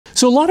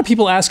So a lot of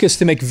people ask us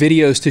to make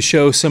videos to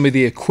show some of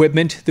the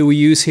equipment that we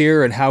use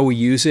here and how we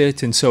use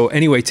it. And so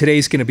anyway,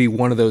 today's going to be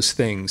one of those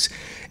things.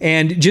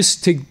 And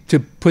just to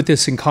put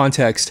this in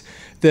context,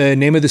 the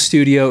name of the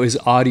studio is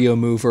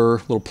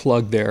Audiomover, little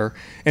plug there.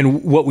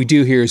 And what we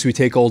do here is we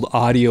take old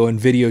audio and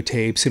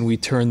videotapes and we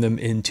turn them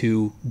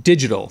into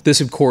digital.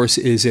 This, of course,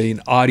 is an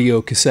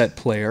audio cassette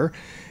player.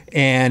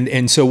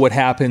 And so what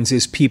happens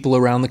is people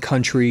around the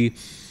country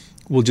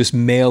will just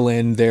mail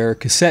in their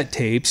cassette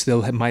tapes.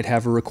 Might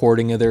have a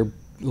recording of their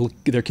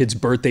kid's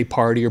birthday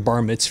party or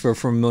bar mitzvah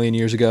from a million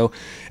years ago,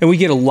 and we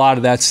get a lot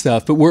of that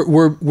stuff. But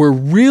we're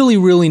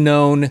really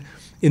known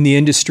in the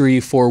industry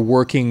for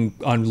working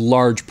on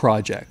large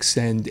projects,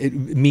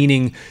 and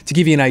meaning, to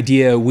give you an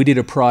idea, we did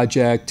a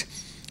project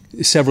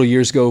several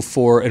years ago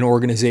for an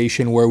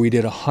organization where we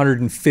did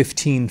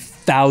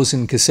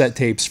 115,000 cassette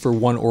tapes for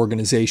one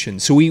organization.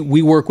 So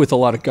we work with a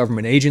lot of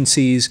government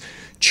agencies,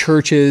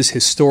 churches,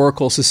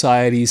 historical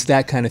societies,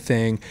 that kind of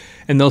thing,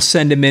 and they'll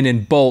send them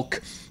in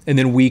bulk, and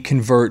then we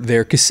convert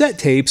their cassette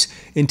tapes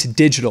into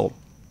digital.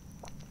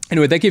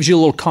 Anyway, that gives you a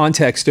little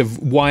context of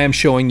why I'm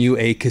showing you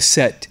a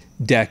cassette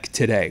deck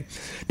today.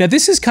 Now,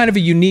 this is kind of a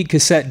unique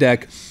cassette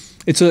deck.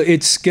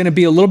 It's going to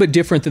be a little bit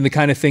different than the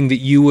kind of thing that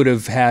you would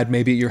have had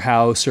maybe at your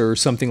house or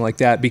something like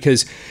that,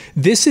 because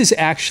this is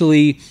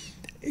actually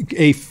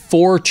a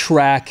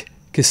 4-track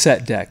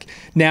cassette deck.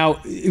 Now,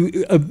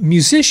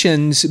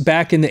 musicians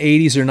back in the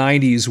 80s or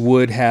 90s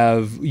would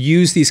have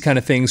used these kind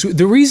of things.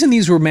 The reason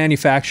these were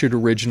manufactured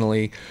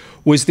originally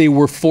was they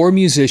were for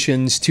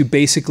musicians to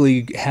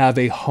basically have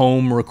a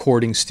home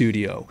recording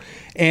studio.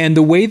 And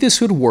the way this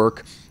would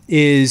work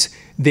is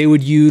they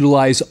would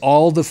utilize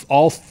all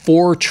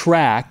 4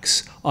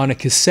 tracks on a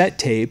cassette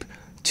tape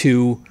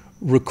to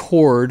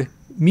record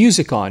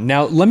music on.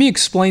 Now, let me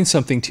explain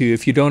something to you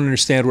if you don't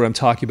understand what I'm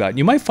talking about.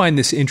 You might find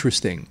this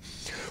interesting.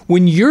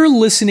 When you're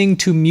listening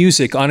to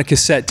music on a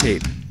cassette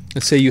tape,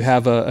 let's say you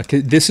have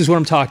this is what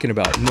I'm talking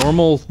about,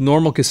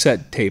 normal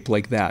cassette tape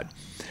like that.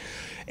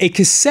 A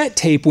cassette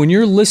tape, when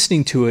you're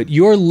listening to it,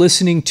 you're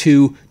listening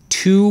to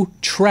 2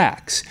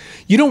 tracks.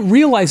 You don't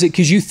realize it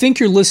because you think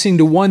you're listening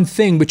to one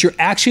thing, but you're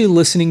actually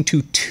listening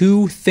to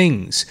 2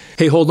 things.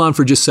 Hey, hold on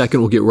for just a second.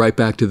 We'll get right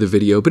back to the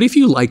video. But if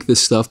you like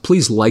this stuff,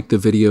 please like the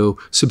video,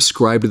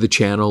 subscribe to the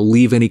channel,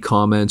 leave any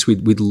comments.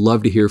 We'd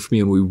love to hear from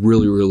you, and we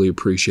really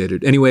appreciate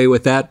it. Anyway,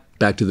 with that,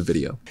 back to the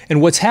video. And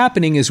what's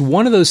happening is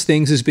one of those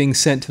things is being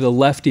sent to the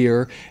left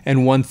ear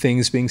and one thing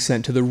is being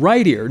sent to the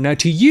right ear. Now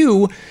to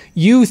you,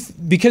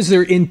 because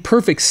they're in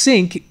perfect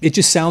sync, it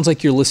just sounds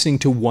like you're listening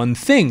to one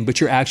thing,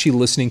 but you're actually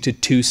listening to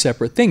 2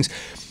 separate things.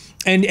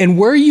 And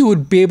where you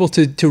would be able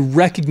to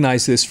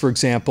recognize this, for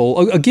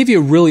example, I'll give you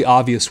a really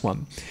obvious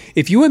one.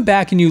 If you went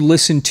back and you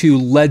listened to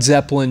Led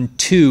Zeppelin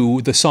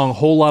 2, the song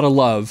Whole Lotta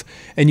Love,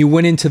 and you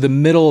went into the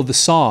middle of the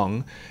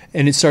song,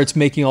 and it starts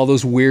making all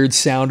those weird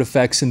sound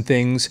effects and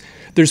things.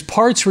 There's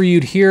parts where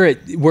you'd hear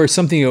it where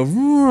something goes,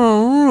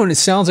 and it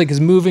sounds like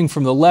it's moving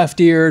from the left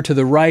ear to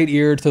the right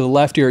ear to the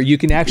left ear. You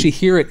can actually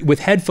hear it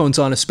with headphones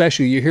on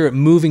especially. You hear it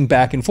moving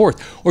back and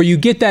forth. Or you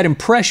get that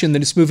impression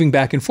that it's moving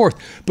back and forth.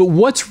 But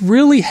what's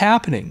really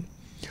happening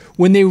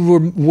when they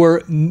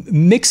were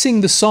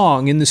mixing the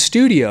song in the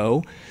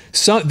studio,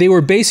 they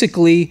were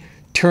basically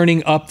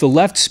turning up the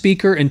left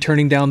speaker and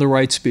turning down the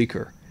right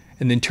speaker,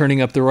 and then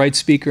turning up the right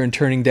speaker and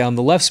turning down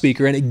the left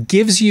speaker. And it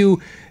gives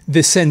you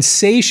the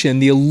sensation,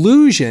 the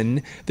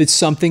illusion that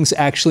something's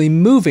actually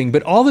moving.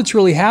 But all that's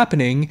really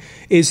happening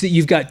is that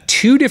you've got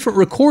 2 different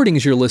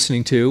recordings you're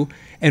listening to,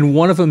 and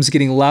one of them's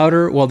getting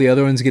louder while the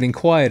other one's getting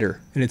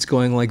quieter. And it's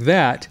going like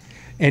that.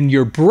 And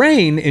your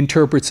brain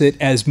interprets it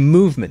as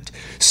movement.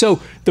 So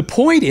the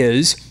point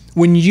is,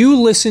 when you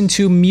listen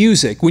to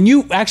music, when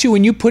you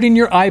put in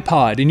your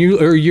iPod and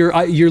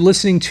you're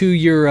listening to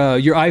your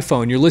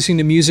iPhone, you're listening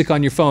to music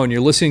on your phone, you're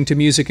listening to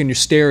music in your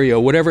stereo,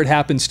 whatever it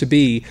happens to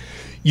be,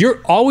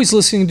 you're always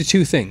listening to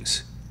 2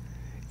 things.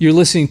 You're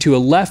listening to a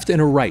left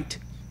and a right,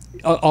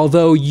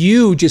 although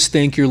you just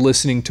think you're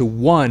listening to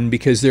one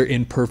because they're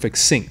in perfect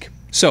sync.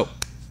 So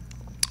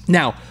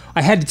now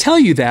I had to tell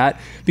you that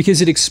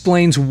because it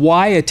explains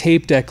why a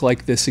tape deck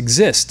like this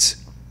exists.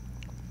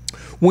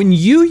 When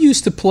you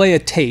used to play a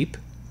tape,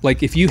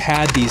 like if you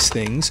had these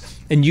things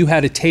and you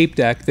had a tape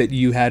deck that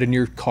you had in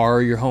your car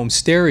or your home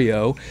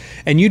stereo,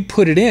 and you'd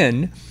put it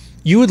in,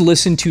 you would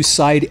listen to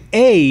side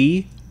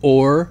A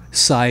or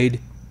side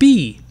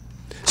B.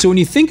 So when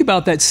you think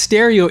about that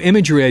stereo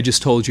imagery I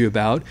just told you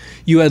about,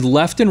 you had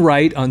left and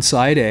right on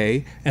side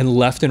A and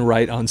left and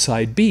right on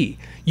side B.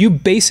 You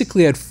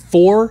basically had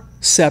 4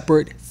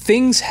 separate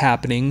things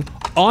happening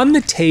on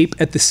the tape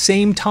at the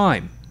same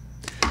time.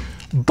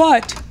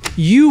 But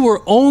you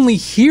were only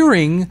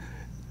hearing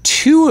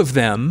 2 of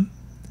them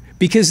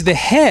because the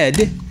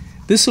head,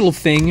 this little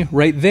thing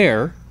right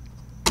there,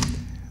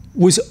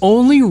 was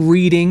only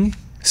reading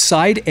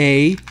side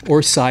A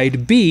or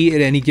side B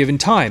at any given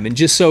time. And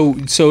just so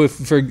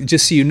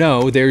you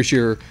know, there's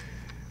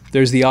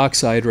the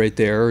oxide right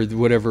there, or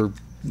whatever.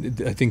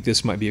 I think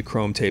this might be a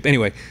chrome tape.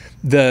 Anyway,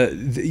 the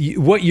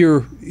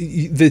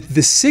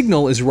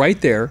signal is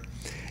right there,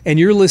 and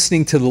you're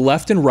listening to the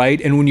left and right,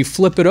 and when you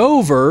flip it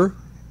over,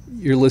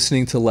 you're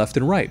listening to left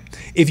and right.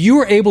 If you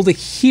were able to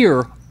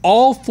hear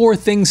all four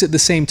things at the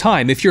same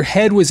time, if your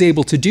head was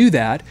able to do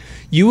that,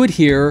 you would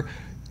hear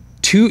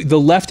the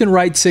left and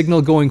right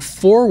signal going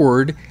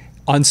forward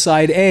on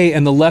side A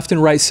and the left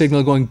and right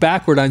signal going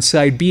backward on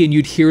side B, and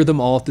you'd hear them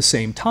all at the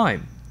same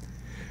time.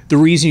 The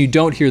reason you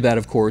don't hear that,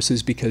 of course,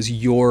 is because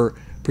your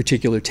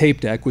particular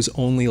tape deck was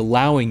only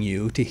allowing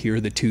you to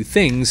hear the two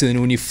things, and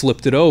then when you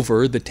flipped it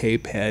over, the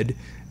tape head,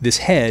 this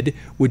head,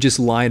 would just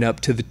line up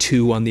to the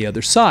two on the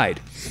other side.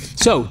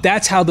 So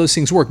that's how those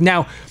things work.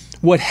 Now,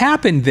 what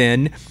happened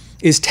then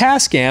is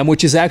Tascam,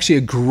 which is actually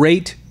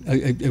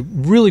a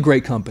really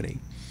great company,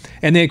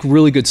 and they make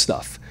really good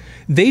stuff.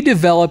 They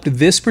developed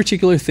this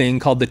particular thing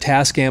called the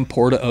Tascam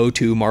Porta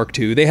O2 Mark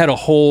II. They had a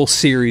whole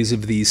series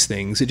of these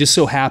things. It just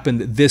so happened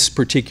that this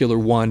particular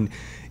one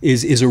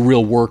is a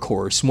real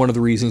workhorse, one of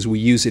the reasons we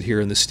use it here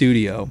in the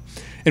studio.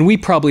 And we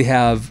probably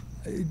have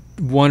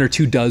 1 or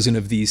 2 dozen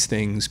of these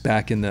things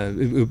back in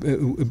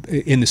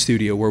the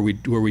studio where we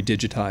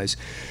digitize.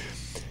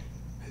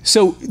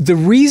 So the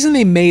reason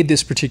they made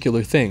this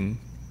particular thing,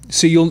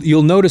 so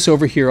you'll notice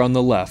over here on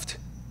the left,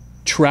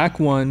 track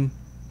 1,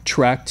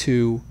 track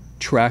 2,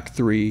 track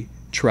 3,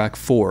 track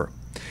 4.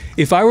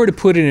 If I were to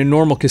put in a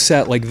normal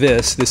cassette like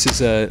this is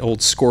an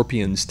old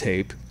Scorpions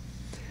tape,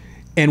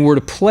 and were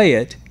to play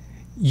it,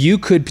 you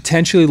could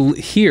potentially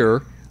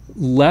hear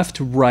left,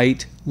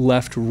 right,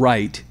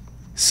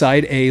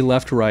 side A,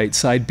 left, right,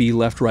 side B,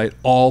 left, right,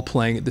 all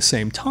playing at the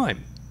same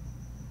time.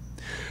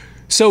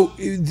 So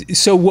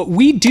what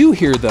we do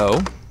here,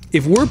 though,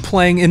 if we're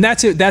playing, and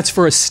that's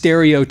for a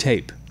stereo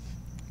tape.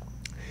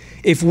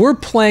 If we're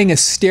playing a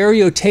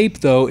stereo tape,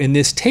 though, in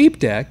this tape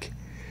deck,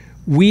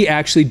 we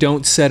actually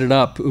don't set it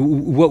up.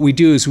 What we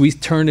do is we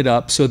turn it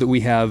up so that we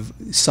have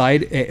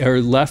side A,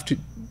 or left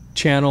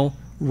channel,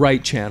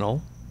 right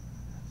channel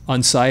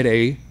on side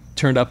A,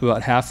 turned up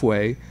about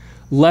halfway,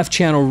 left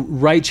channel,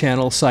 right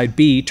channel, side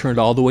B, turned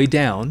all the way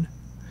down,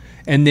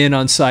 and then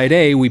on side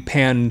A, we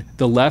pan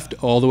the left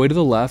all the way to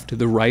the left,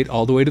 the right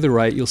all the way to the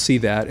right, you'll see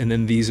that, and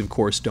then these, of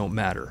course, don't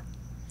matter.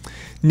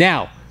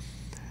 Now,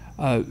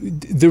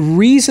 the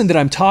reason that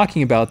I'm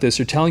talking about this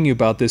or telling you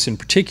about this in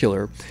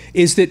particular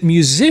is that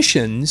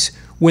musicians,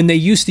 when they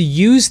used to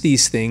use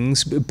these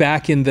things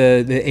back in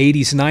the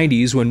 80s,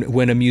 90s,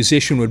 when a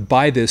musician would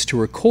buy this to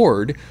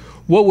record,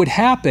 what would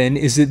happen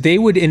is that they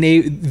would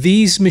enable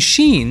these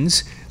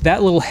machines,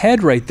 that little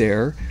head right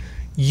there,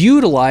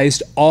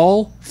 utilized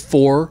all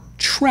 4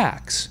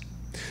 tracks.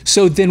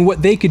 So then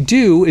what they could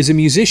do is a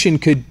musician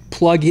could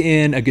plug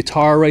in a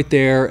guitar right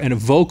there and a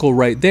vocal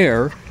right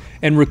there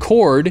and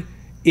record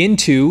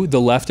into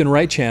the left and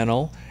right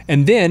channel,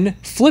 and then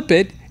flip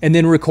it and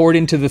then record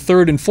into the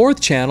 3rd and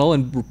 4th channel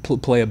and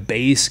play a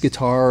bass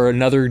guitar or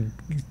another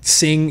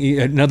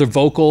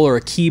vocal or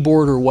a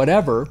keyboard or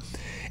whatever,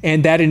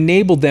 and that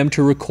enabled them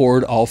to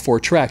record all 4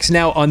 tracks.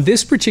 Now on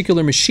this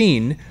particular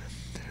machine,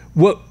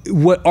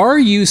 what our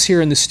use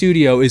here in the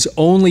studio is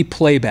only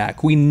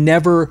playback. We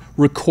never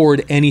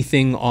record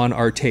anything on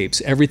our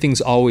tapes.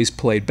 Everything's always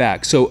played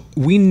back. So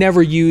we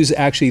never use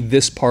actually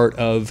this part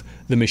of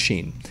the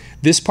machine.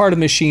 This part of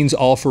the machine's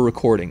all for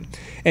recording.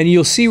 And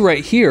you'll see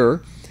right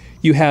here,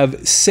 you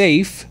have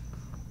safe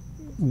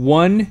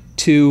 1,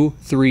 2,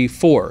 3,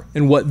 4.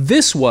 And what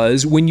this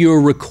was, when you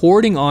were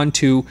recording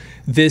onto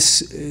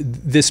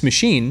this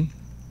machine,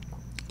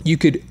 you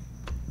could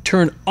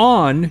turn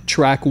on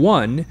track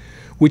 1,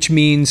 which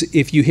means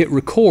if you hit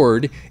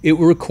record, it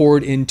will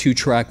record into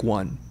track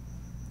 1.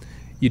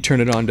 You turn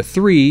it on to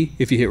 3,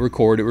 if you hit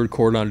record, it will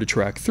record onto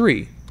track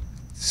 3.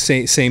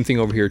 Same thing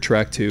over here,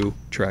 track 2,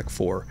 track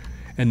 4.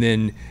 And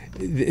then,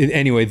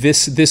 anyway,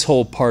 this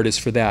whole part is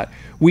for that.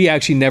 We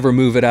actually never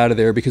move it out of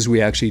there because we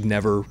actually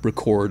never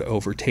record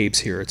over tapes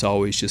here. It's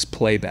always just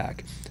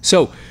playback.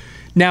 So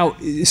now,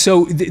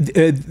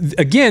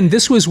 again,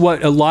 this was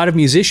what a lot of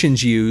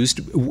musicians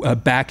used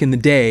back in the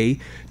day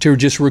to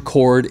just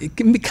record,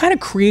 kind of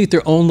create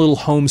their own little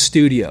home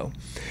studio.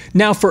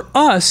 Now for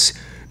us,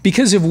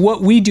 because of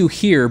what we do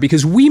here,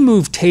 because we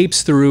move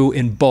tapes through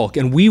in bulk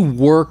and we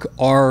work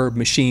our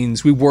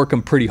machines, we work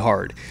them pretty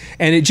hard.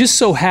 And it just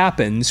so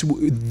happens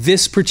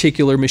this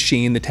particular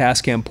machine, the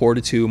Tascam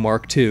Porta 2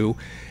 Mark II,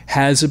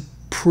 has a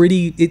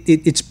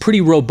it's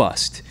pretty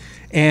robust.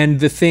 And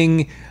the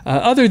thing,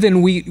 other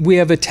than we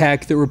have a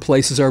tech that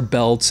replaces our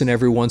belts and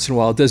every once in a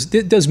while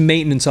does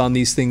maintenance on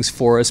these things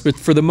for us, but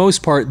for the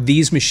most part,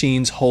 these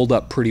machines hold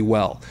up pretty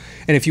well.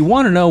 And if you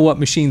want to know what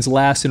machines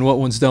last and what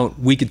ones don't,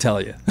 we could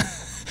tell you.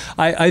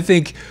 I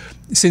think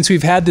since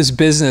we've had this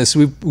business,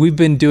 we've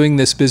been doing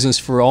this business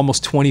for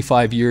almost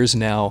 25 years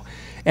now,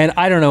 And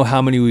I don't know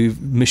how many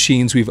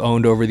machines we've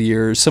owned over the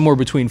years, somewhere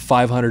between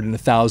 500 and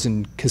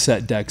 1,000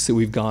 cassette decks that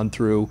we've gone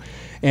through.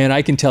 And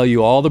I can tell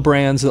you all the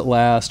brands that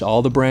last,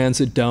 all the brands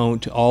that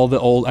don't, all the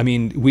old. I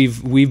mean,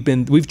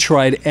 we've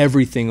tried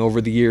everything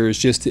over the years,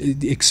 just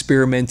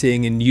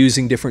experimenting and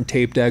using different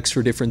tape decks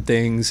for different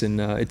things, and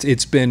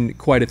it's been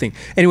quite a thing.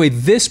 Anyway,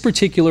 this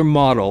particular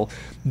model,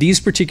 these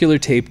particular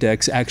tape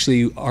decks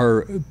actually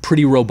are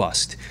pretty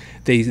robust.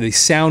 They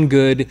sound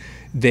good.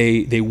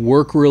 They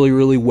work really,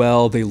 really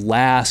well. They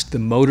last. The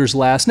motors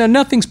last. Now,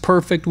 nothing's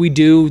perfect. They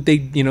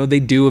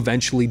do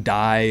eventually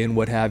die and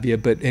what have you.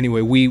 But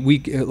anyway, we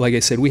like I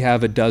said, we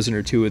have a dozen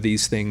or two of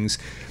these things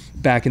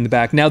back in the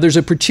back. Now, there's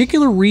a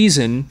particular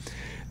reason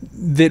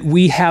that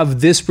we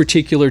have this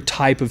particular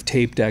type of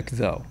tape deck,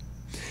 though.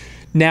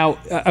 Now,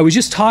 I was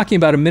just talking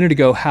about a minute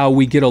ago how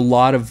we get a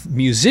lot of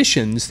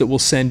musicians that will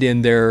send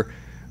in their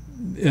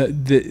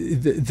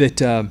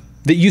that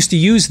used to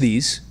use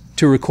these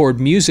to record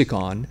music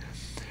on.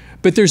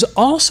 But there's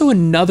also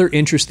another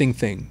interesting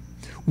thing.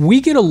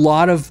 We get a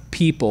lot of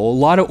people, a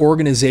lot of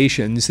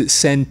organizations that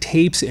send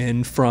tapes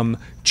in from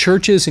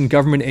churches and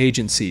government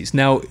agencies.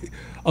 Now,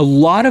 a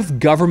lot of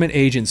government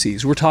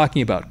agencies, we're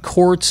talking about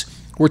courts,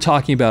 we're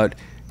talking about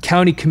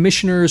county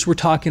commissioners, we're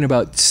talking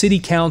about city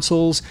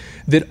councils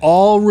that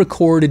all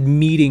recorded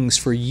meetings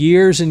for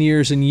years and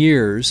years and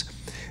years.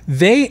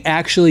 They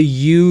actually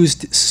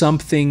used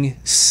something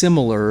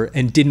similar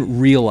and didn't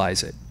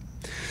realize it.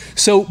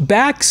 So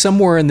back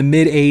somewhere in the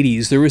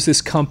mid-'80s, there was this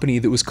company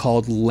that was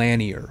called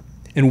Lanier.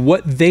 And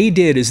what they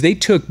did is they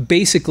took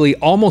basically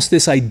almost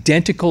this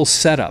identical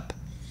setup,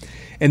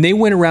 and they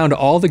went around to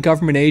all the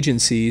government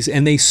agencies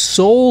and they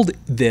sold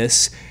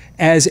this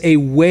as a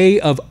way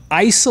of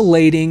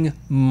isolating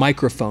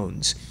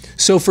microphones.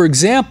 So for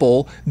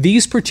example,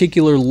 these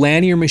particular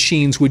Lanier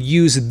machines would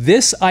use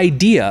this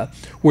idea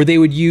where they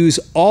would use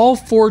all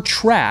 4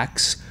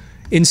 tracks.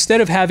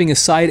 Instead of having a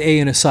side A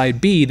and a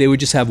side B, they would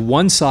just have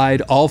one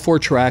side, all 4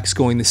 tracks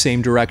going the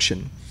same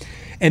direction.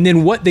 And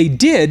then what they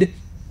did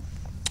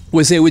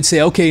was they would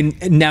say, okay,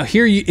 now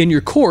here in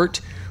your court,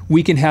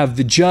 we can have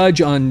the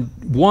judge on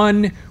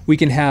 1, we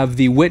can have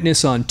the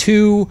witness on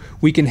 2,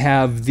 we can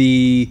have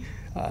the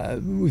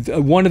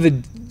one of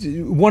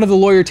the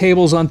lawyer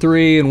tables on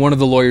 3 and one of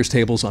the lawyer's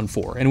tables on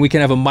 4. And we can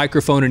have a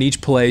microphone in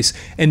each place.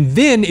 And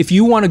then if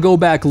you want to go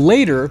back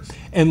later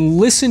and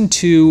listen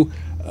to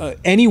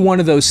any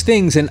one of those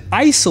things and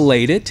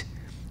isolate it,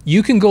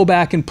 you can go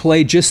back and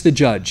play just the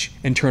judge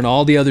and turn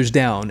all the others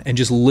down and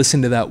just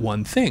listen to that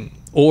one thing.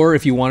 Or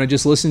if you want to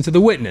just listen to the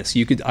witness,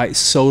 you could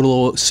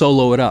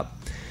solo it up.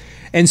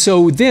 And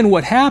so then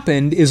what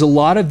happened is a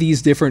lot of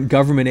these different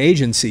government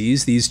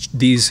agencies,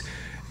 these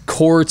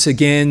courts,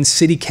 again,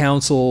 city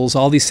councils,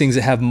 all these things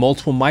that have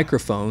multiple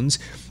microphones,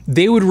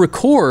 they would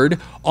record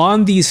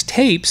on these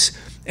tapes,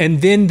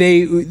 and then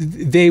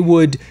they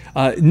would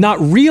not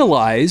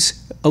realize.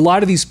 A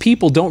lot of these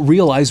people don't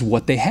realize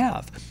what they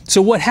have.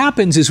 So what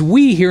happens is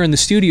we here in the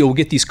studio will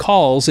get these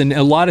calls, and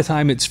a lot of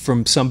time it's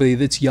from somebody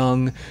that's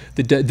young,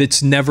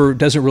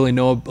 doesn't really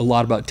know a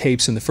lot about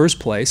tapes in the first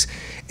place.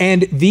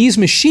 And these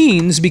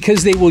machines,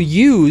 because they will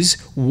use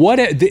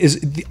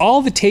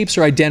all the tapes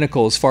are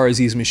identical as far as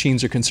these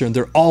machines are concerned.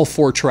 They're all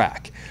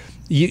 4-track.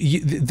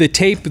 The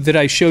tape that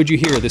I showed you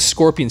here, the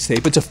Scorpions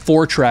tape, it's a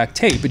 4-track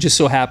tape. It just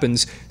so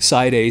happens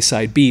side A,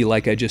 side B,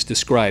 like I just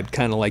described,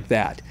 kind of like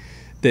that.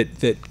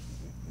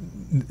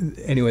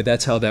 Anyway,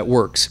 that's how that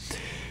works.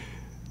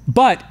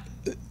 But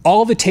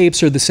all the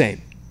tapes are the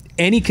same.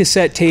 Any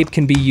cassette tape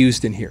can be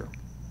used in here.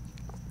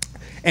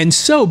 And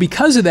so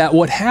because of that,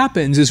 what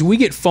happens is we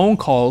get phone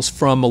calls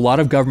from a lot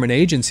of government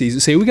agencies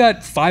that say, we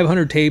got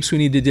 500 tapes we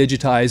need to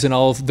digitize,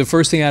 and the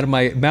first thing out of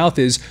my mouth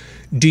is,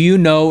 do you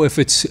know if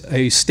it's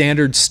a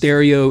standard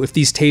stereo, if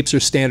these tapes are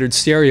standard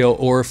stereo,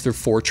 or if they're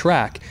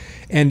 4-track?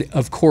 And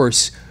of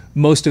course,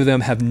 most of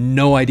them have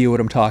no idea what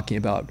I'm talking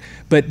about.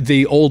 But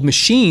the old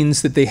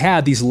machines that they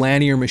had, these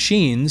Lanier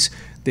machines,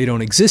 they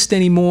don't exist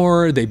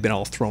anymore, they've been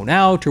all thrown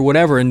out or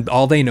whatever, and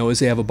all they know is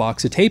they have a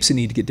box of tapes that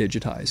need to get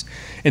digitized.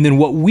 And then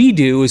what we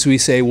do is we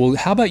say, well,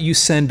 how about you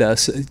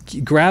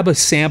grab a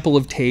sample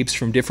of tapes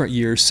from different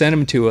years, send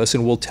them to us,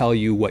 and we'll tell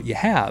you what you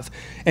have.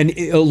 And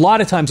a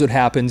lot of times what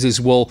happens is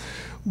we'll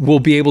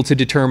be able to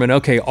determine,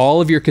 okay,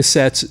 all of your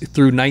cassettes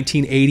through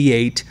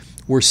 1988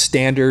 were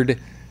standard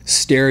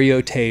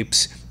stereo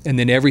tapes, and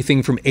then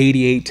everything from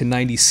 88 to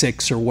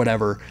 96 or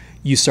whatever,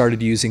 you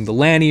started using the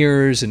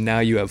Laniers, and now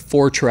you have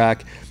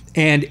 4-track.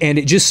 And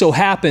it just so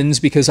happens,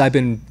 because I've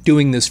been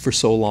doing this for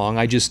so long,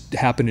 I just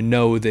happen to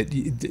know that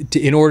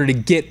in order to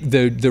get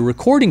the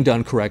recording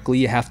done correctly,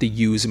 you have to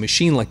use a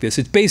machine like this.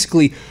 It's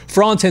basically,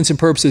 for all intents and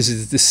purposes,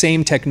 it's the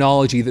same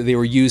technology that they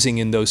were using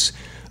in those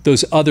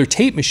other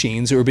tape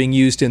machines that were being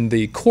used in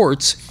the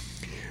courts.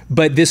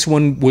 But this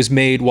one was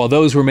made, while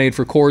those were made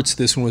for courts,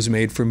 this one was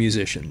made for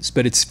musicians.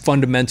 But it's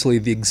fundamentally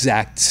the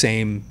exact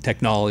same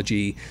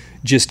technology,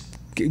 just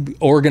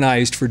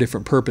organized for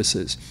different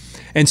purposes.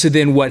 And so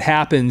then what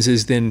happens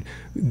is then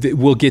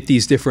we'll get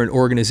these different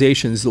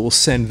organizations that will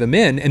send them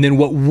in. And then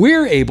what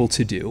we're able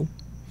to do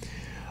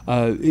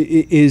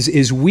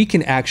is we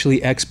can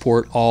actually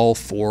export all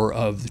 4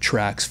 of the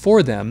tracks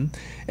for them,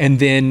 and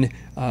then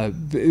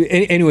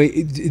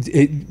anyway,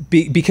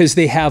 because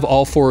they have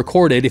all 4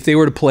 recorded. If they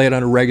were to play it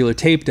on a regular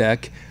tape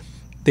deck,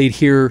 they'd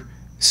hear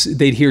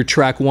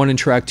track 1 and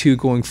track 2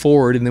 going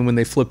forward, and then when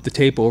they flip the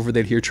tape over,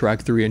 they'd hear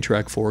track 3 and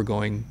track 4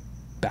 going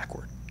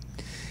backward.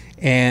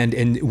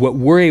 And what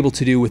we're able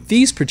to do with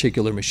these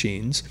particular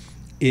machines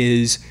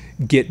is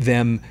get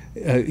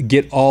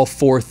all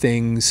 4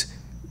 things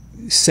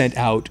sent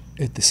out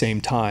at the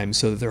same time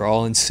so that they're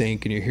all in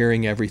sync and you're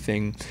hearing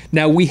everything.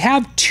 Now, we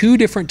have 2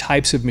 different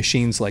types of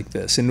machines like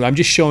this, and I'm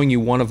just showing you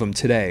one of them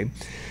today.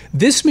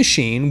 This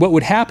machine, what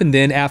would happen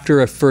then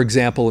after, for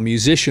example, a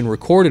musician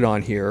recorded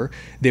on here,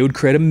 they would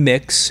create a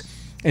mix,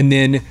 and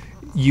then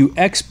you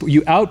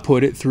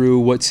output it through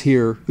what's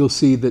here. You'll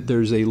see that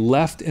there's a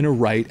left and a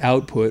right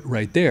output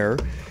right there.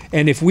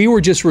 And if we were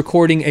just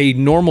recording a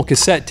normal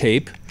cassette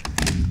tape,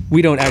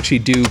 we don't actually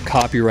do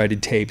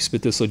copyrighted tapes,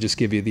 but this will just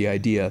give you the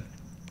idea.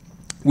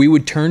 We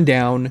would turn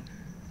down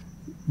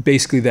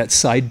basically that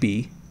side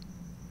B,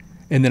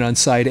 and then on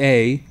side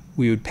A,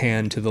 we would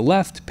pan to the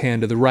left,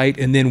 pan to the right,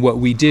 and then what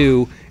we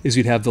do is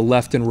we'd have the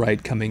left and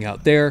right coming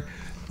out there.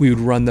 We would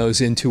run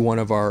those into one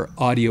of our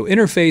audio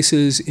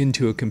interfaces,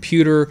 into a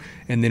computer,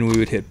 and then we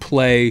would hit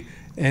play,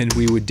 and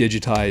we would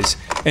digitize.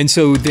 And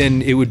so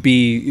then it would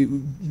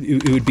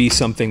be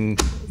something,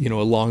 you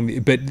know, along.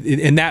 But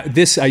and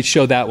this I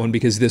show that one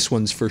because this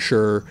one's for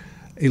sure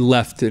a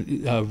left,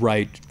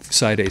 right,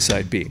 side A,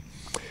 side B.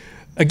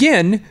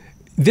 Again,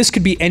 this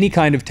could be any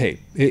kind of tape.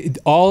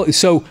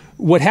 So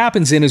what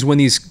happens then is when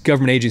these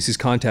government agencies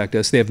contact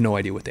us, they have no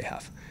idea what they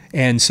have.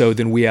 And so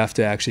then we have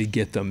to actually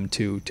get them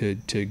to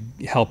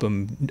help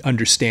them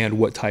understand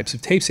what types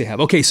of tapes they have.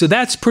 Okay, so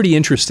that's pretty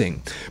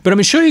interesting. But I'm going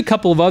to show you a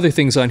couple of other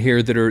things on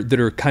here that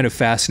are kind of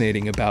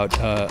fascinating about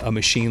a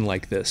machine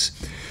like this.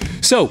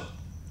 So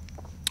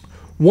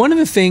one of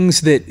the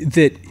things that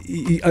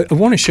I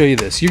want to show you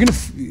this.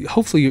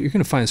 Hopefully you're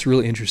going to find this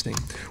really interesting.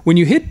 When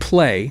you hit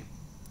play,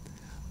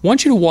 I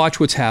want you to watch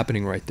what's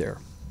happening right there.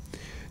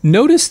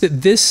 Notice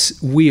that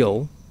this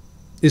wheel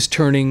is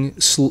turning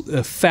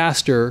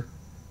faster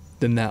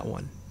than that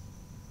one.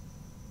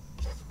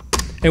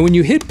 And when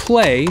you hit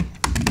play,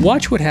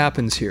 watch what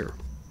happens here.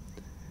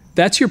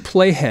 That's your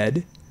play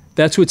head.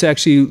 That's what's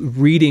actually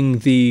reading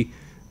the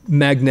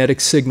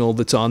magnetic signal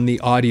that's on the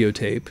audio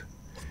tape.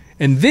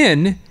 And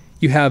then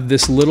you have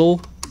this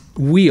little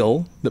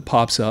wheel that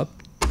pops up,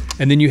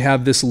 and then you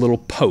have this little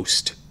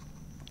post.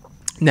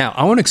 Now,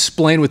 I want to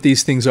explain what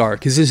these things are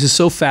because this is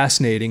so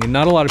fascinating and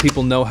not a lot of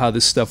people know how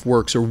this stuff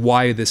works or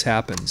why this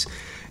happens.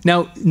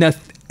 Now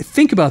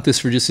think about this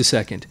for just a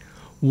second.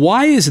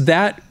 Why is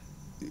that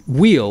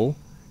wheel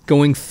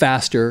going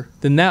faster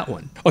than that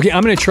one? Okay,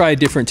 I'm going to try a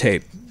different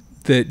tape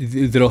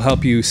that'll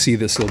help you see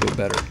this a little bit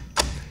better.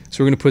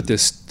 So we're going to put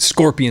this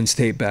Scorpions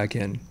tape back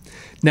in.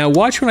 Now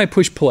watch when I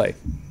push play.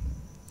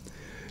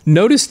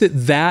 Notice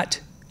that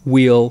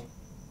wheel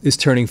is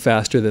turning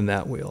faster than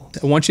that wheel.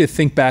 I want you to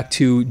think back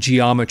to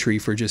geometry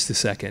for just a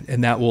second,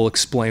 and that will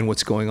explain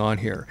what's going on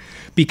here.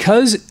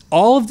 Because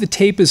all of the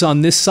tape is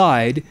on this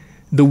side,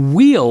 the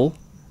wheel,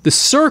 the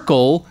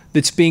circle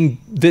that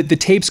the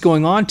tape's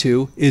going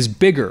onto is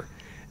bigger.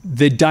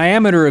 The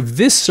diameter of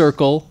this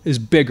circle is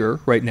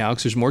bigger right now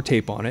because there's more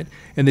tape on it,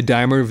 and the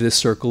diameter of this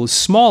circle is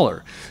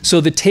smaller.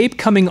 So the tape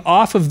coming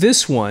off of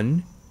this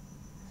one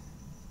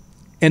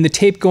and the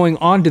tape going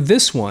onto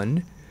this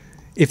one,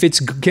 if it's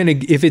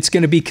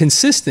gonna be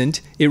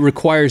consistent, it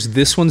requires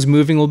this one's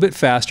moving a little bit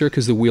faster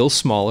because the wheel's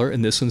smaller,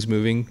 and this one's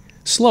moving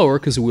slower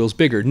because the wheel's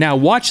bigger. Now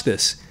watch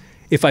this.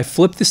 If I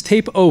flip this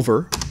tape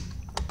over,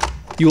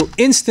 you will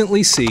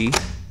instantly see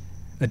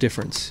a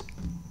difference.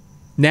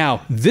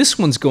 Now this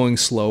one's going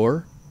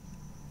slower,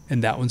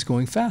 and that one's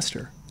going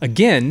faster.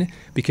 Again,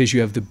 because you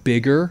have the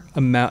bigger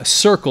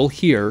circle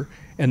here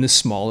and the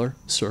smaller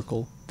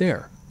circle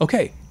there.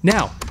 Okay,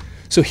 now.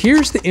 So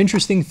here's the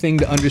interesting thing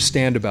to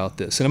understand about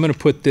this, and I'm going to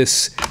put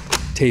this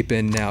tape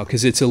in now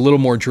because it's a little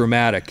more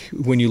dramatic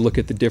when you look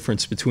at the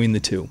difference between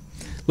the two.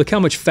 Look how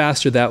much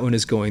faster that one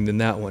is going than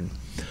that one.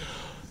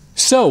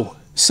 So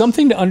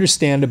something to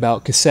understand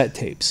about cassette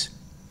tapes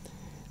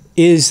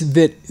is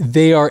that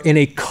they are in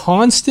a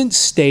constant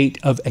state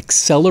of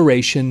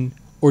acceleration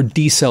or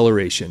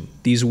deceleration.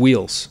 These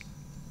wheels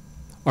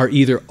are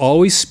either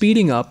always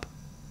speeding up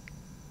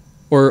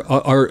or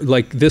are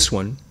like this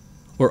one,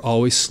 or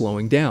always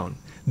slowing down.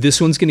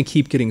 This one's going to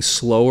keep getting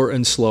slower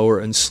and slower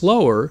and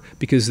slower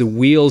because the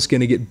wheel's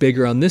going to get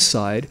bigger on this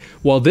side,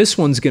 while this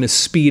one's going to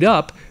speed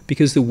up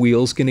because the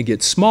wheel's going to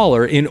get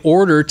smaller. In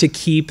order to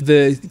keep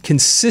the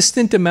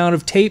consistent amount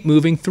of tape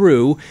moving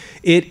through,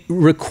 it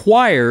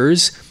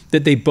requires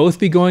that they both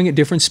be going at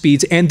different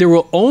speeds, and there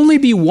will only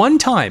be one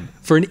time,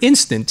 for an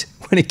instant,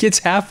 when it gets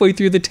halfway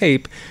through the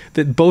tape,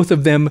 that both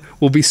of them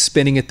will be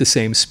spinning at the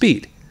same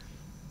speed.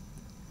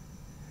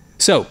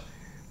 So,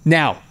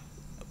 now,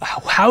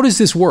 how does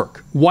this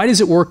work? Why does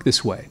it work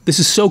this way? This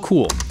is so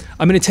cool.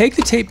 I'm going to take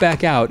the tape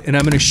back out and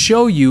I'm going to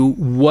show you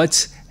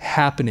what's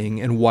happening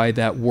and why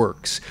that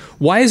works.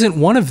 Why isn't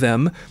one of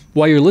them,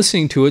 while you're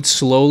listening to it,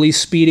 slowly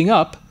speeding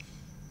up?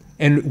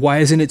 And why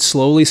isn't it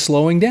slowly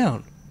slowing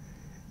down?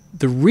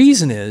 The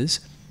reason is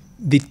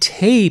the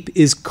tape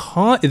is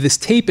this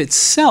tape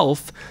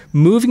itself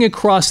moving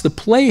across the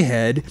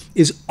playhead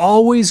is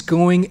always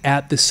going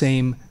at the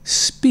same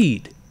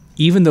speed,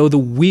 even though the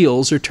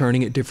wheels are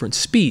turning at different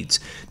speeds.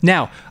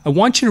 Now, I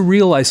want you to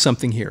realize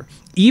something here.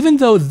 Even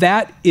though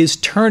that is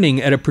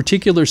turning at a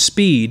particular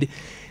speed,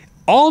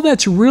 all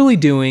that's really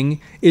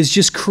doing is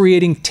just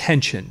creating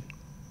tension.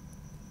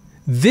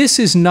 This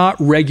is not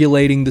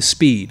regulating the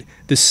speed.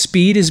 The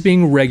speed is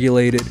being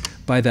regulated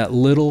by that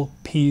little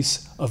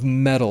piece of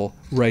metal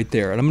right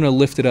there. And I'm going to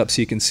lift it up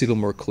so you can see it a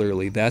little more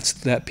clearly. That's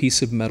that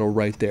piece of metal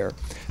right there.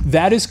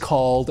 That is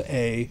called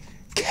a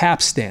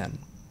capstan.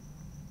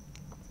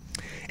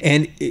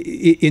 And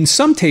in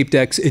some tape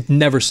decks, it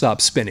never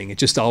stops spinning. It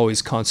just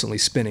always constantly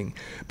spinning.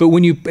 But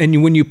when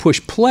you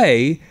push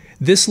play,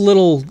 this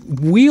little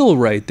wheel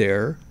right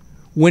there,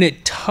 when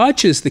it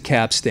touches the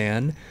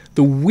capstan,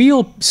 the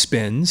wheel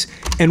spins.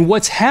 And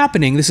what's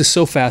happening, this is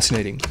so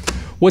fascinating.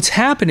 What's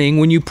happening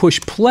when you push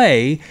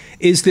play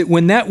is that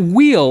when that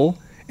wheel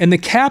and the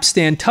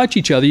capstan touch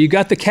each other, you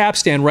got the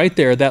capstan right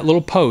there, that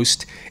little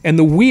post, and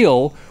the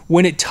wheel,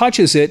 when it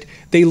touches it,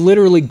 they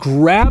literally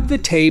grab the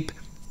tape.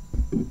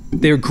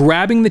 They're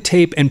grabbing the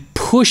tape and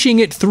pushing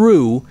it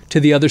through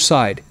to the other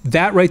side.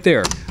 That right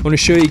there. I want to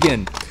show you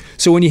again.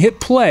 So when you hit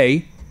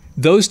play,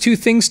 those two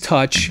things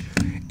touch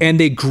and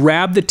they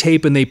grab the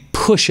tape and they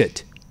push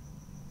it.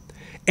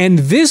 And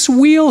this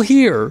wheel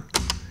here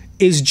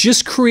is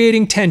just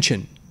creating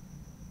tension.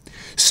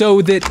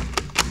 So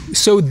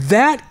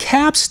that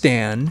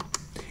capstan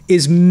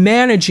is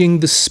managing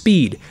the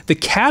speed. The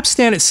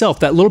capstan itself,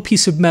 that little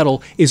piece of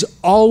metal, is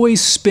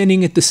always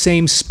spinning at the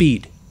same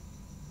speed.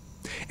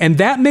 And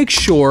that makes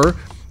sure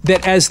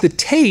that as the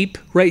tape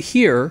right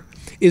here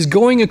is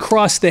going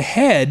across the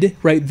head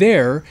right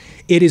there,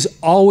 it is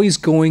always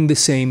going the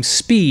same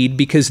speed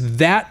because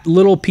that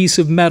little piece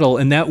of metal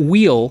and that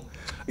wheel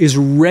is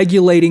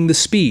regulating the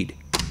speed.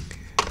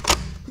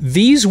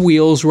 These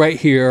wheels right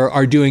here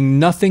are doing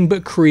nothing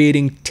but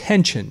creating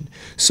tension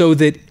so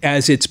that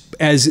as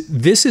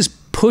this is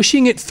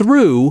pushing it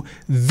through,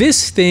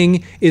 this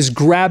thing is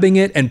grabbing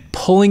it and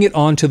pulling it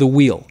onto the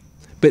wheel.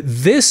 But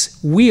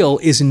this wheel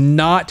is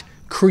not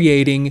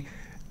creating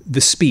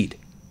the speed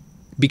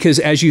because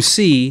as you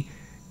see,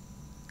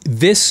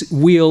 this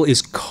wheel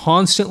is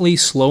constantly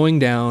slowing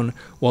down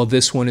while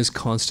this one is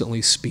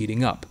constantly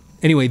speeding up.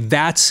 Anyway,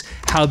 that's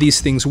how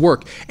these things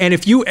work. And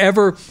if you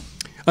ever,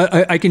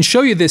 I can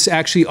show you this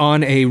actually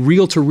on a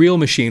reel-to-reel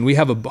machine. We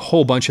have a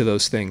whole bunch of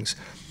those things.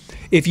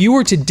 If you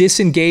were to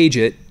disengage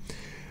it,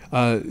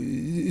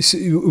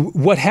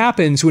 what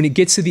happens when it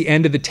gets to the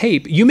end of the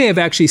tape, you may have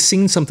actually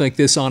seen something like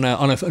this on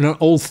an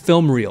old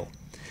film reel.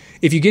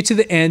 If you get to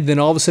the end, then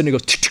all of a sudden it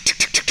goes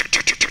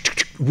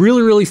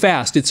really, really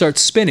fast. It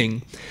starts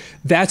spinning.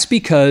 That's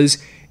because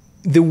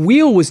the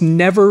wheel was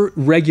never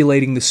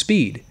regulating the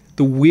speed.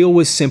 The wheel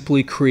was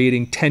simply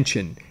creating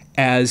tension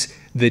as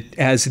the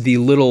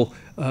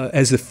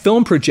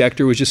film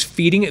projector was just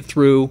feeding it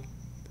through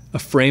a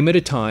frame at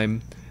a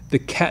time.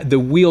 The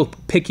wheel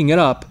picking it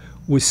up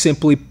was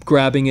simply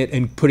grabbing it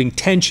and putting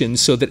tension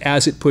so that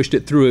as it pushed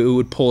it through, it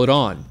would pull it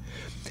on.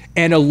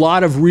 And a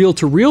lot of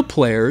reel-to-reel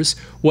players,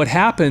 what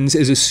happens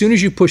is as soon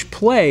as you push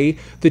play,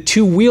 the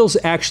two wheels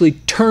actually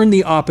turn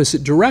the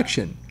opposite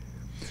direction.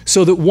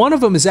 So that one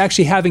of them is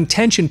actually having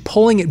tension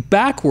pulling it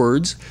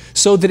backwards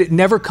so that it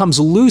never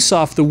comes loose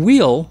off the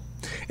wheel,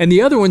 and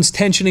the other one's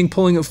tensioning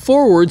pulling it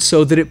forward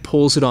so that it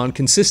pulls it on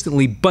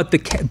consistently, but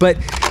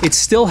it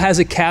still has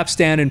a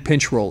capstan and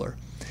pinch roller.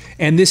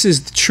 And this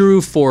is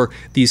true for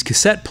these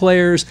cassette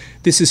players.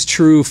 This is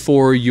true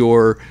for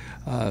your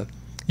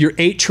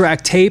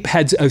 8-track tape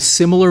had a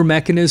similar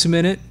mechanism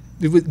in it.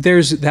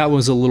 That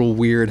was a little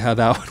weird how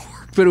that would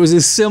work, but it was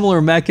a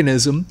similar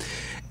mechanism.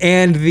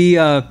 And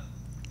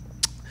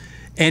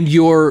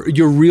your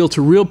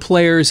reel-to-reel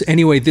players,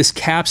 anyway, this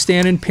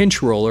capstan and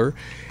pinch roller,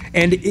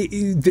 and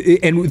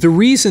the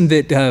reason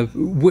that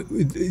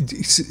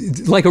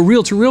like a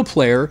reel-to-reel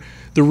player,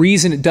 the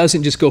reason it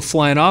doesn't just go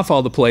flying off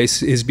all the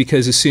place is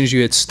because as soon as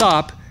you hit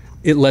stop,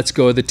 it lets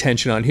go of the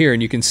tension on here,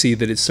 and you can see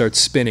that it starts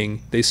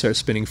spinning. They start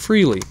spinning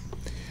freely.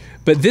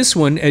 But this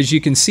one, as you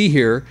can see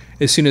here,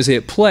 as soon as I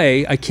hit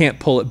play, I can't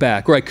pull it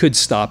back. Or I could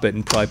stop it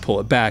and probably pull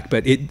it back,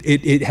 but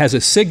it has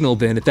a signal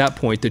then at that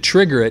point to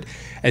trigger it.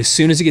 As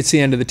soon as it gets to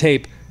the end of the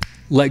tape,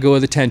 let go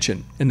of the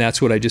tension. And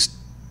that's what I just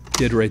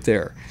did right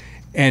there.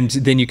 And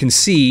then you can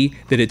see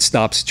that it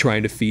stops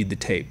trying to feed the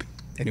tape.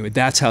 Anyway,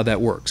 that's how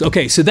that works.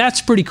 Okay, so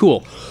that's pretty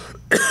cool.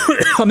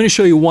 I'm going to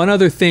show you one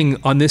other thing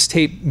on this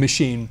tape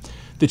machine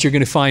that you're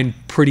going to find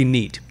pretty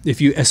neat.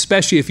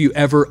 Especially if you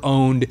ever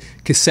owned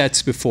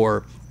cassettes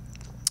before,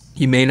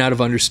 you may not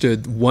have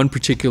understood one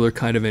particular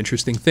kind of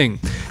interesting thing.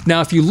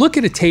 Now, if you look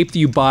at a tape that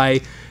you buy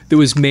that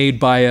was made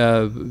by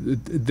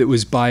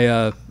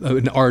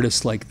an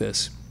artist like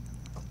this.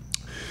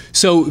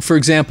 So, for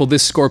example,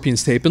 this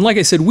Scorpions tape, and like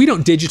I said, we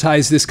don't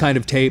digitize this kind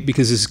of tape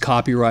because this is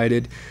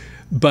copyrighted,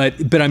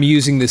 but I'm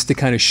using this to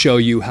kind of show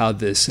you how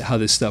this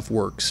stuff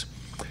works.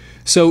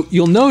 So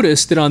you'll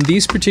notice that on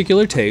these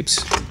particular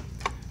tapes,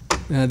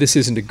 this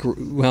isn't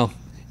well,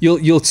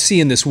 you'll see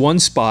in this one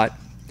spot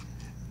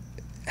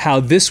how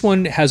this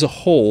one has a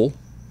hole.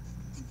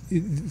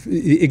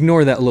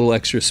 Ignore that little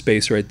extra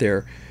space right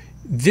there.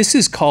 This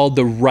is called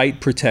the Write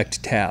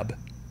Protect tab.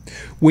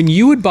 When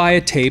you would buy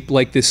a tape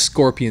like this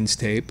Scorpions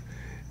tape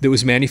that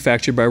was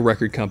manufactured by a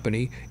record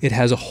company, it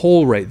has a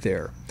hole right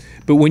there.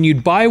 But when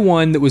you'd buy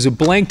one that was a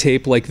blank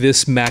tape like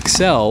this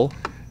Maxell,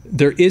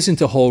 there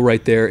isn't a hole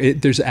right there.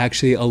 There's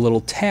actually a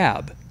little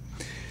tab.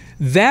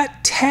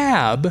 That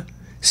tab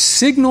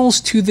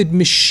signals to the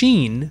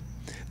machine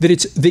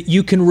that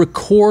you can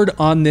record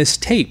on this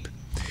tape.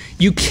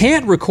 You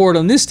can't record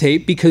on this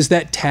tape because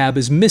that tab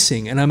is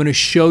missing, and I'm going to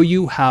show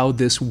you how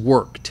this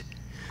worked.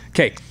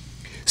 Okay,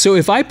 so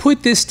if I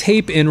put this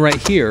tape in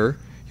right here,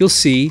 you'll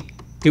see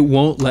it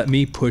won't let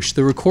me push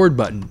the record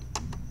button.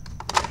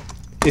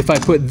 If I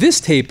put this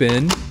tape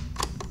in,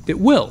 it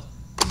will.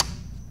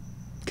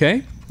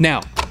 Okay,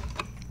 now,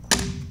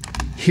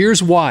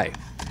 here's why.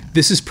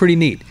 This is pretty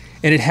neat,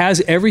 and it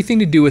has everything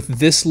to do with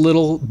this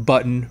little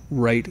button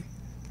right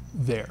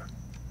there.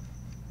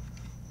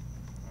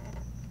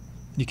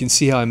 You can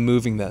see how I'm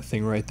moving that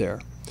thing right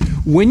there.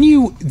 When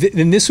you,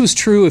 and this was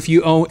true if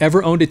you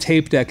ever owned a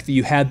tape deck that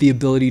you had the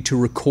ability to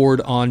record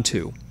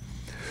onto.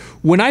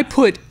 When I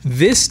put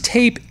this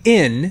tape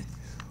in,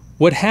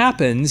 what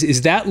happens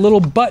is that little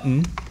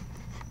button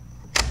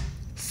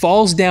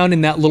falls down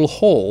in that little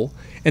hole,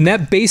 and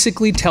that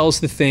basically tells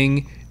the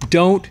thing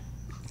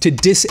to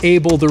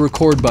disable the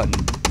record button,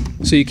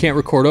 so you can't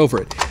record over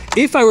it.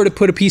 If I were to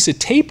put a piece of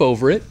tape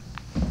over it,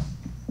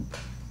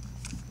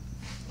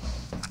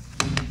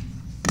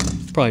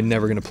 probably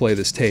never going to play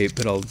this tape,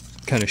 but I'll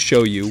kind of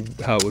show you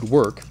how it would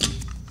work.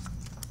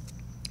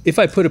 If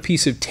I put a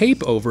piece of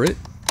tape over it,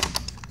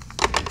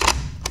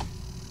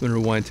 I'm going to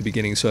rewind to the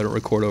beginning so I don't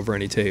record over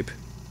any tape.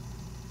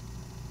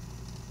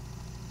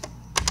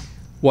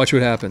 Watch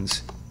what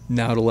happens.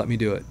 Now it'll let me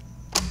do it.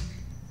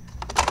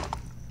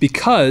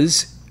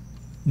 Because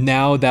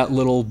now that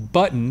little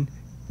button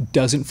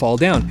doesn't fall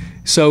down.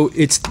 So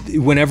it's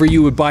whenever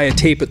you would buy a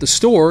tape at the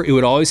store, it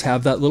would always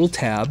have that little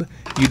tab.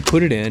 You'd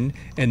put it in,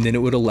 and then it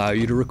would allow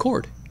you to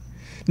record.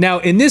 Now,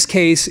 in this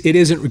case, it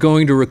isn't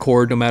going to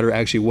record no matter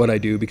actually what I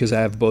do, because I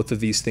have both of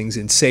these things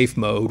in safe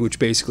mode, which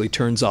basically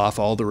turns off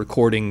all the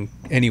recording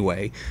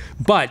anyway.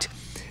 But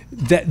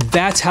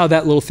that's how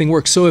that little thing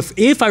works. So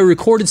if I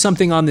recorded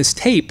something on this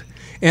tape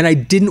and I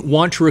didn't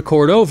want to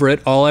record over it,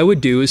 all I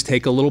would do is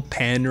take a little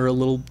pen or a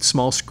little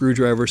small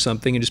screwdriver or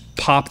something and just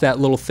pop that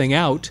little thing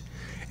out,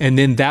 and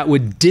then that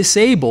would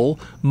disable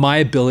my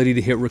ability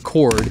to hit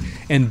record,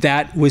 and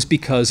that was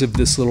because of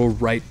this little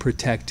Write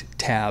Protect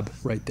tab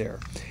right there.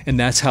 And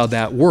that's how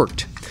that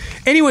worked.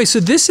 Anyway, so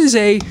this is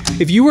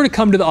if you were to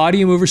come to the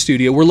Audiomover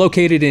studio, we're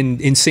located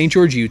in St.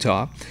 George,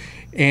 Utah,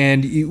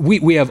 and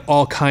we have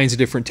all kinds of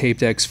different tape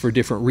decks for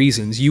different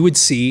reasons. You would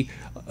see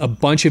a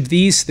bunch of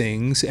these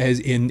things as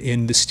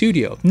in the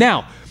studio.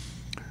 Now,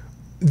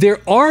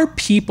 there are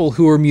people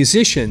who are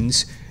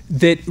musicians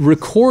that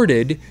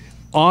recorded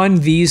on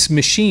these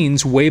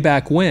machines way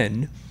back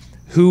when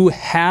who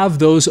have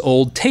those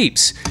old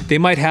tapes. They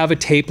might have a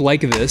tape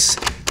like this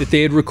that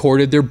they had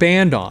recorded their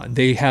band on.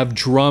 They have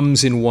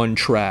drums in one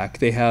track,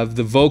 they have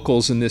the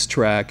vocals in this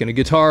track, and a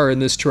guitar in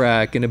this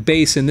track, and a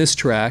bass in this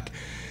track.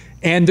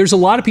 And there's a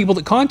lot of people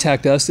that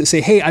contact us that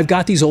say, hey, I've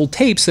got these old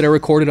tapes that I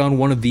recorded on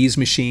one of these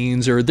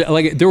machines, or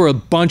there were a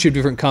bunch of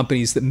different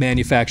companies that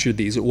manufactured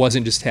these. It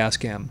wasn't just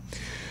Tascam.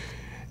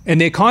 And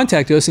they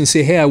contact us and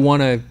say, hey, I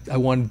want to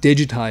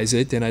digitize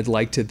it, and I'd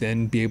like to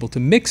then be able to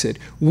mix it.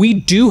 We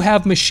do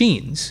have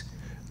machines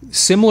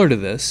similar to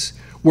this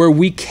where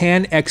we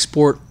can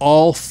export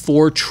all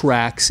 4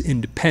 tracks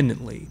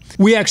independently.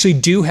 We actually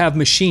do have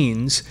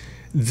machines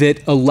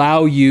that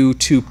allow you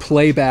to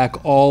play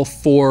back all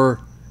 4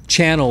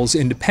 channels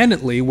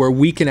independently, where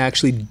we can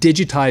actually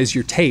digitize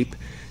your tape.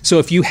 So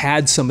if you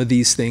had some of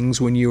these things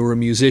when you were a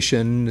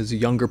musician as a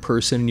younger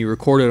person and you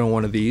recorded on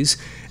one of these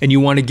and you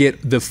want to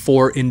get the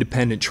 4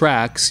 independent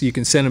tracks, you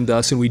can send them to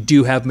us, and we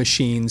do have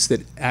machines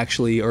that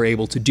actually are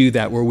able to do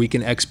that, where we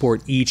can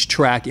export each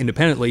track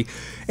independently,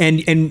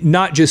 and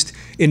not just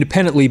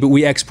independently, but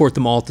we export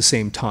them all at the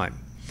same time,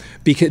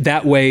 because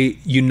that way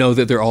you know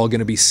that they're all going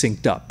to be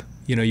synced up.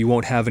 You know, you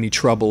won't have any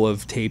trouble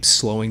of tapes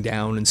slowing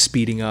down and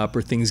speeding up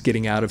or things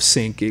getting out of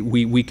sync.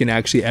 We can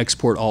actually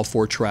export all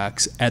 4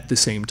 tracks at the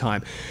same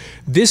time.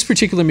 This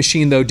particular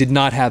machine, though, did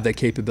not have that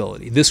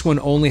capability. This one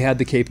only had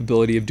the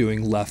capability of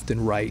doing left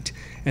and right,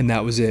 and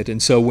that was it.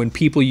 And so when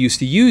people used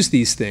to use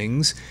these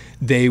things,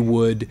 they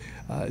would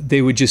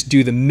just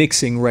do the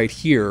mixing right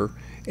here,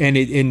 and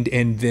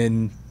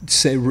then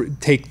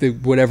take the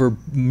whatever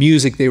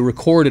music they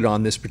recorded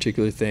on this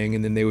particular thing,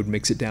 and then they would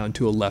mix it down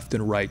to a left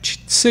and right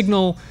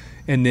signal,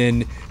 and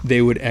then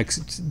they would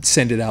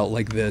send it out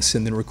like this,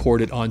 and then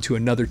record it onto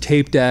another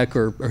tape deck,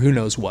 or who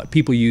knows what.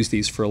 People use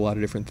these for a lot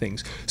of different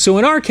things. So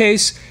in our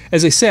case,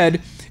 as I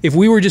said, if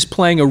we were just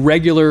playing a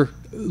regular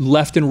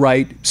left and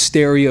right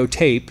stereo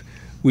tape,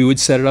 we would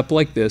set it up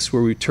like this,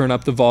 where we turn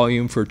up the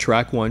volume for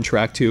track 1,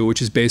 track 2,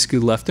 which is basically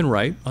left and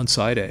right on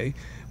side A.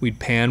 We'd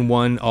pan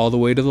one all the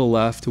way to the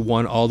left,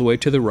 one all the way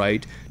to the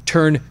right,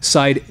 turn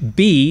side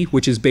B,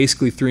 which is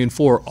basically 3 and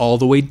 4, all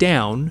the way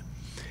down,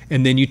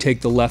 and then you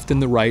take the left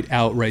and the right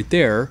out right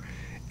there,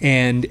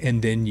 and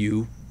then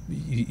you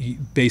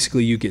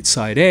basically you get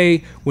side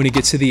A. When it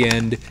gets to the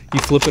end, you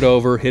flip it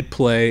over, hit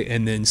play,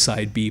 and then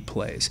side B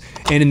plays.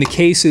 And in the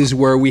cases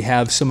where we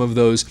have some of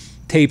those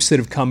tapes that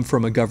have come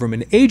from a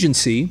government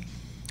agency,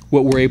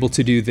 what we're able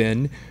to do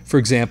then, for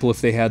example, if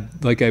they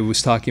had, like I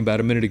was talking about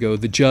a minute ago,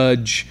 the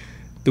judge,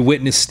 the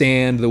witness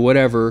stand, the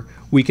whatever,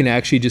 we can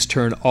actually just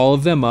turn all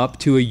of them up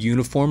to a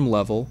uniform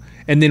level.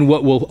 And then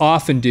what we'll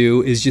often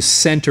do is just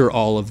center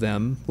all of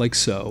them like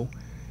so.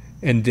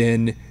 And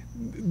then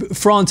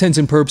for all intents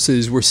and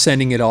purposes, we're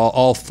sending it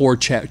all 4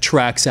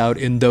 tracks out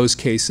in those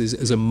cases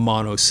as a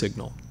mono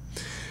signal.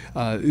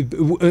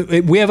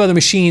 We have other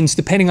machines,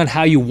 depending on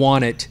how you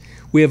want it,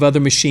 we have other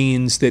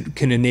machines that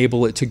can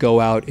enable it to go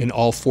out in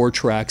all 4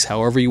 tracks,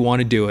 however you want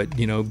to do it,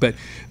 you know. But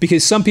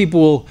because some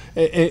people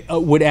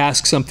would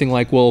ask something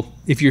like, well,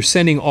 if you're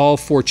sending all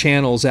 4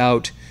 channels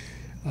out,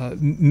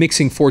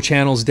 mixing 4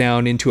 channels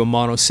down into a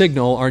mono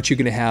signal, aren't you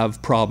going to have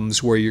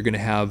problems where you're going to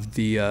have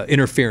the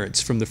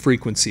interference from the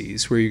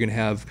frequencies, where you're going to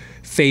have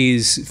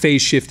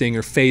phase shifting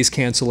or phase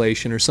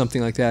cancellation or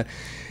something like that?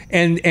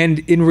 And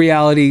in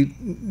reality,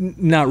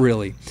 not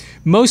really.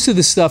 Most of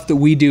the stuff that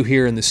we do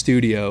here in the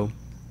studio,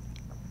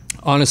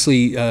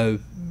 honestly,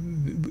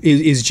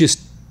 is just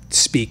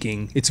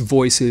speaking. It's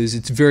voices.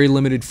 It's very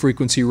limited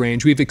frequency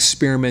range. We've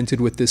experimented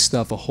with this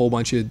stuff a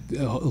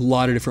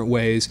lot of different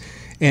ways,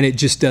 and it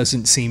just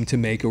doesn't seem to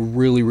make a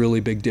really, really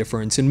big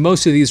difference. And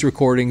most of these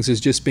recordings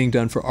is just being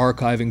done for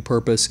archiving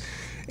purpose,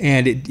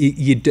 and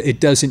it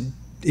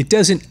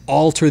doesn't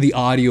alter the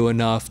audio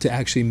enough to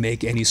actually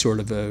make any sort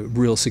of a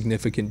real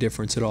significant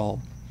difference at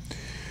all.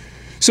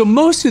 So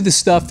most of the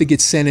stuff that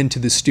gets sent into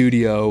the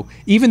studio,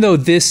 even though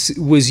this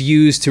was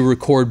used to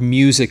record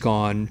music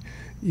on,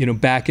 you know,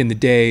 back in the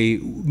day,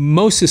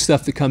 most of the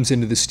stuff that comes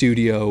into the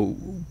studio,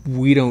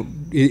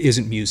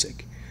 isn't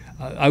music.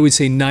 I would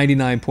say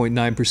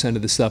 99.9%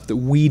 of the stuff that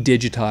we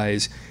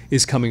digitize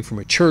is coming from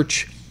a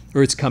church,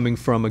 or it's coming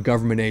from a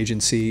government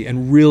agency,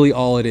 and really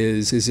all it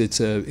is it's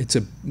a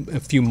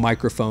few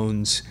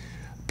microphones,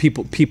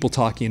 people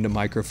talking into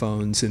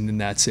microphones, and then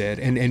that's it.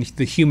 And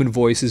the human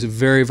voice is a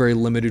very, very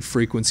limited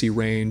frequency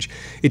range.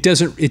 It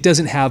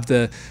doesn't have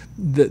the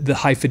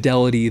high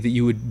fidelity that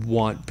you would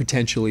want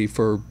potentially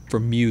for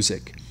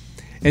music.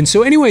 And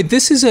so anyway,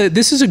 this is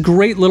a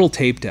great little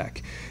tape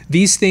deck.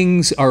 These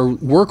things are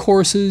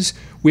workhorses.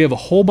 We have a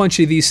whole bunch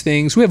of these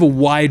things. We have a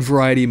wide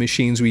variety of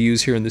machines we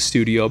use here in the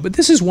studio, but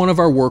this is one of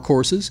our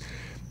workhorses,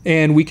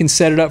 and we can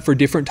set it up for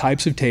different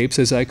types of tapes,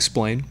 as I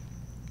explained.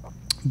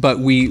 But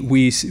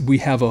we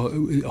have a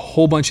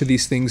whole bunch of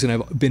these things, and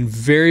I've been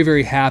very,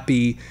 very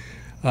happy,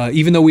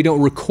 even though we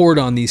don't record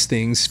on these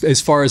things, as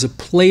far as a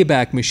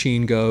playback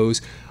machine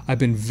goes, I've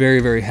been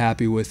very, very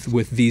happy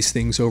with these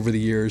things over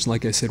the years. And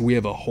like I said, we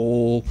have a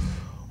whole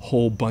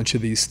bunch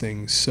of these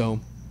things.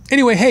 So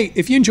anyway, hey,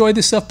 if you enjoyed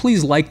this stuff,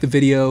 please like the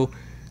video,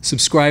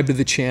 subscribe to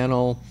the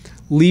channel,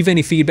 leave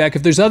any feedback.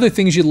 If there's other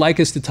things you'd like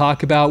us to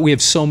talk about, we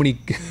have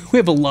we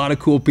have a lot of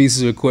cool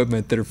pieces of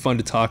equipment that are fun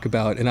to talk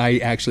about, and I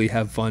actually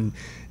have fun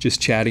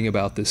just chatting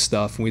about this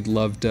stuff. And we'd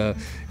love to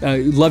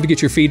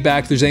get your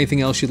feedback. If there's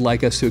anything else you'd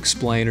like us to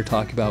explain or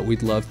talk about,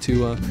 we'd love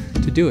to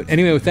do it.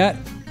 Anyway, with that,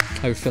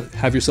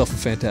 have yourself a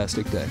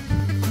fantastic day.